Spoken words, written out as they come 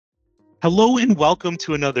Hello and welcome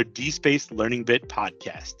to another dSPACE Learning Bit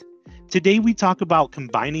podcast. Today we talk about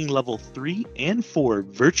combining level 3 and 4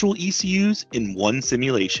 virtual ECUs in one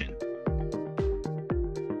simulation.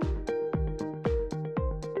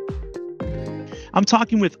 I'm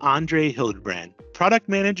talking with Andre Hildebrandt, Product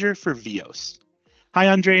Manager for VEOS. Hi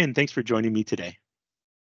Andre, and thanks for joining me today.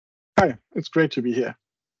 Hi, it's great to be here.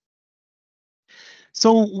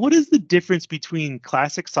 So what is the difference between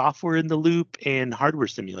classic software in the loop and hardware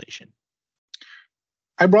simulation?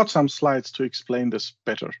 I brought some slides to explain this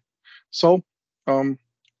better. So on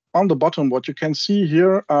the bottom, what you can see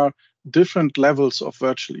here are different levels of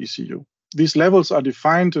virtual ECU. These levels are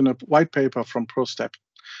defined in a white paper from ProStep.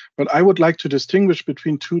 But I would like to distinguish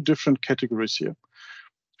between two different categories here.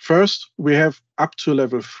 First, we have up to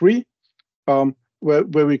level 3, where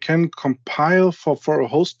we can compile for a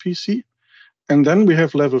host PC. And then we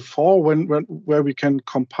have level 4 where we can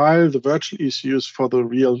compile the virtual ECUs for the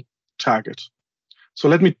real target. So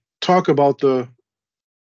let me talk about the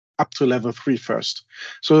up to level 3 first.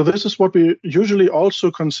 So this is what we usually also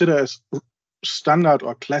consider as standard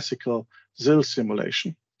or classical ZIL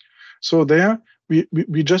simulation. So there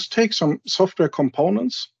we just take some software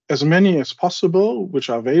components, as many as possible, which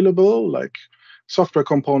are available, like software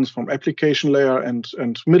components from application layer and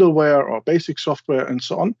middleware or basic software and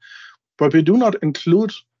so on. But we do not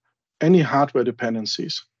include any hardware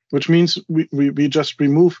dependencies, which means we just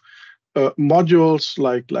remove modules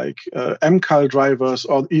like MCAL drivers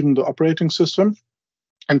or even the operating system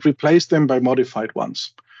and replace them by modified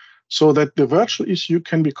ones, so that the virtual ECU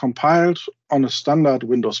can be compiled on a standard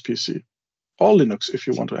Windows PC or Linux if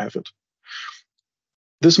you want to have it.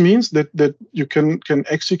 This means that you can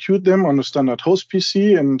execute them on a standard host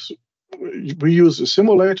PC, and we use a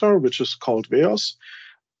simulator, which is called VEOS,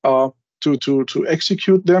 to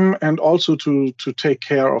execute them and also to take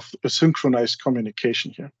care of a synchronized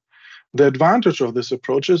communication here. The advantage of this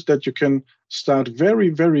approach is that you can start very,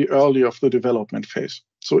 very early of the development phase.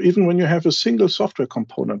 So even when you have a single software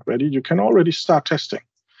component ready, you can already start testing.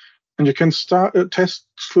 And you can start test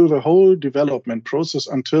through the whole development process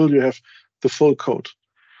until you have the full code.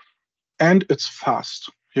 And it's fast.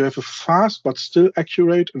 You have a fast but still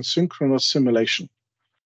accurate and synchronous simulation.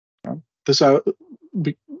 These are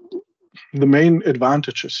the main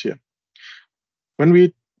advantages here. When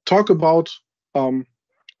we talk about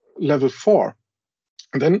level 4,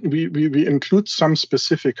 then we include some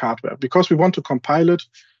specific hardware because we want to compile it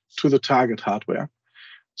to the target hardware.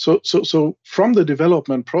 So from the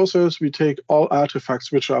development process, we take all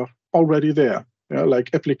artifacts which are already there,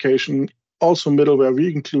 like application, also middleware.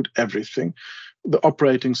 We include everything, the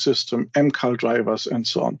operating system, MCAL drivers, and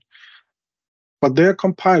so on. But they're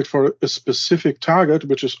compiled for a specific target,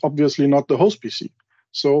 which is obviously not the host PC.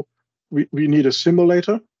 So we need a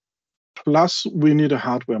simulator, plus we need a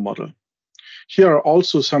hardware model. Here are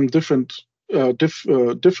also some different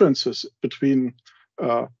differences between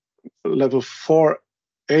level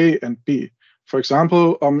 4A and B. For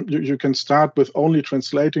example, you can start with only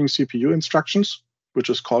translating CPU instructions, which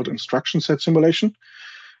is called instruction set simulation.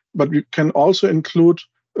 But you can also include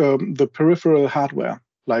the peripheral hardware,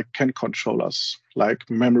 like CAN controllers, like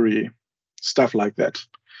memory, stuff like that.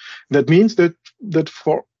 That means that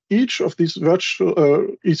for each of these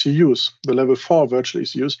virtual ECUs, the level 4 virtual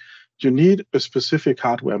ECUs, you need a specific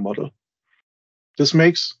hardware model. This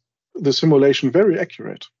makes the simulation very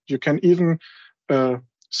accurate. You can even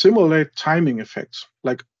simulate timing effects,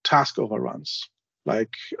 like task overruns,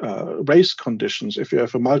 like race conditions if you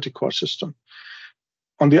have a multi-core system.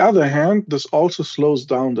 On the other hand, this also slows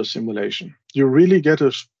down the simulation. You really get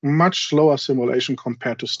a much slower simulation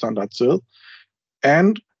compared to standard ZIL,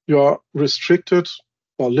 and you're restricted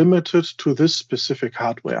or limited to this specific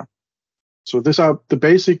hardware. So these are the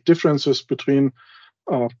basic differences between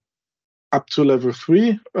up to level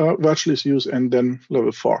 3 virtual ECUs and then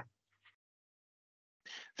level 4.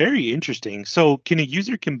 Very interesting. So can a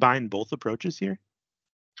user combine both approaches here?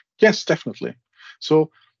 Yes, definitely.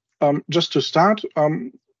 So just to start,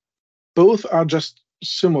 both are just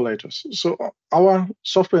simulators. So our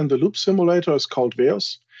software in the loop simulator is called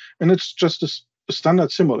VEOS, and it's just a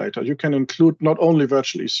standard simulator. You can include not only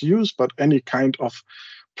virtual ECUs, but any kind of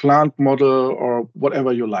plant model or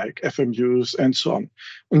whatever you like, FMUs and so on.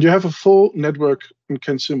 And you have a full network and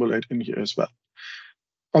can simulate in here as well.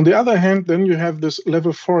 On the other hand, then you have this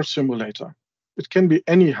level 4 simulator. It can be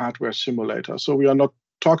any hardware simulator, so we are not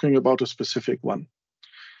talking about a specific one.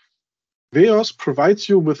 VEOS provides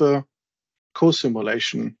you with a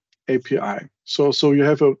co-simulation API. So you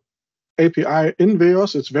have a API in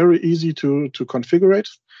VEOS. It's very easy to configure it.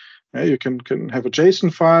 You can have a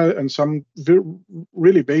JSON file and some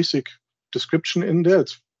really basic description in there.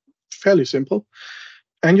 It's fairly simple.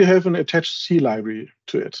 And you have an attached C library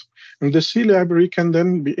to it. And the C library can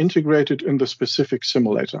then be integrated in the specific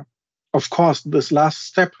simulator. Of course, this last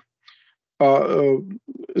step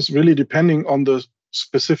is really depending on the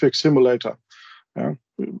specific simulator.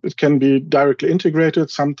 It can be directly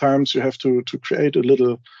integrated. Sometimes you have to create a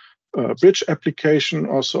little bridge application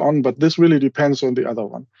or so on, but this really depends on the other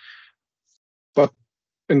one. But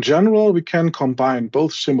in general, we can combine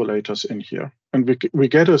both simulators in here, and we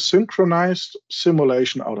get a synchronized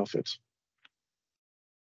simulation out of it.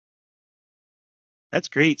 That's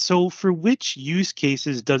great. So for which use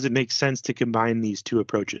cases does it make sense to combine these two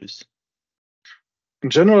approaches? In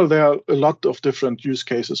general, there are a lot of different use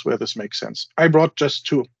cases where this makes sense. I brought just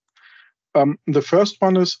two. The first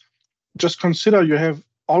one is, just consider you have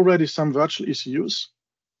already some virtual ECUs,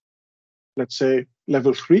 let's say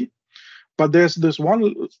level 3, but there's this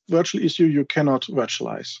one virtual ECU you cannot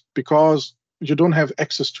virtualize because you don't have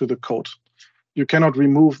access to the code. You cannot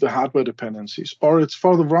remove the hardware dependencies, or it's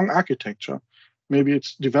for the wrong architecture. Maybe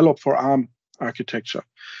it's developed for ARM architecture.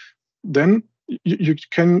 Then you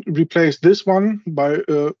can replace this one by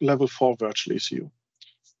a level 4 virtual ECU.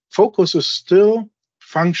 Focus is still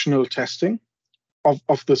functional testing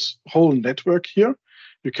of this whole network here.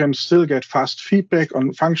 You can still get fast feedback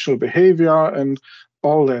on functional behavior and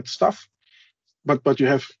all that stuff. But you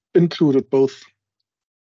have included both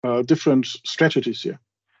different strategies here.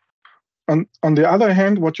 On the other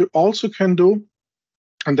hand, what you also can do,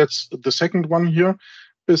 and that's the second one here,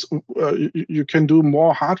 is you can do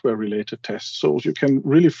more hardware-related tests. So you can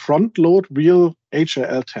really front-load real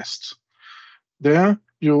HAL tests. There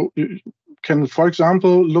you can, for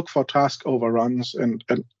example, look for task overruns and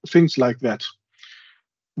things like that.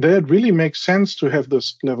 There it really makes sense to have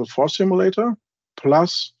this level 4 simulator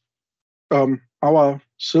plus our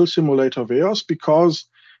SIL simulator VEOS, because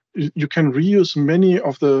you can reuse many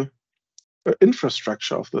of the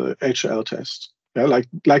infrastructure of the HAL test,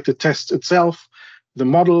 like the test itself, the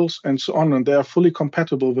models, and so on, and they are fully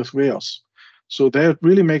compatible with VEOS. So there it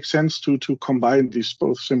really makes sense to combine these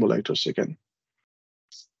both simulators again.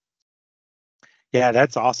 Yeah,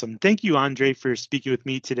 that's awesome. Thank you, Andre, for speaking with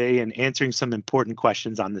me today and answering some important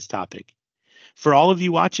questions on this topic. For all of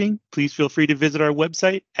you watching, please feel free to visit our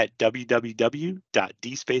website at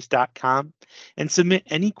www.dspace.com and submit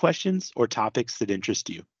any questions or topics that interest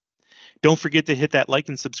you. Don't forget to hit that like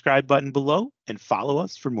and subscribe button below and follow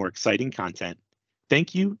us for more exciting content.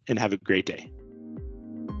 Thank you and have a great day.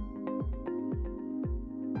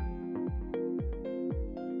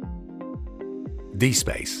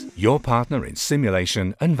 dSPACE, your partner in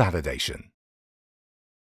simulation and validation.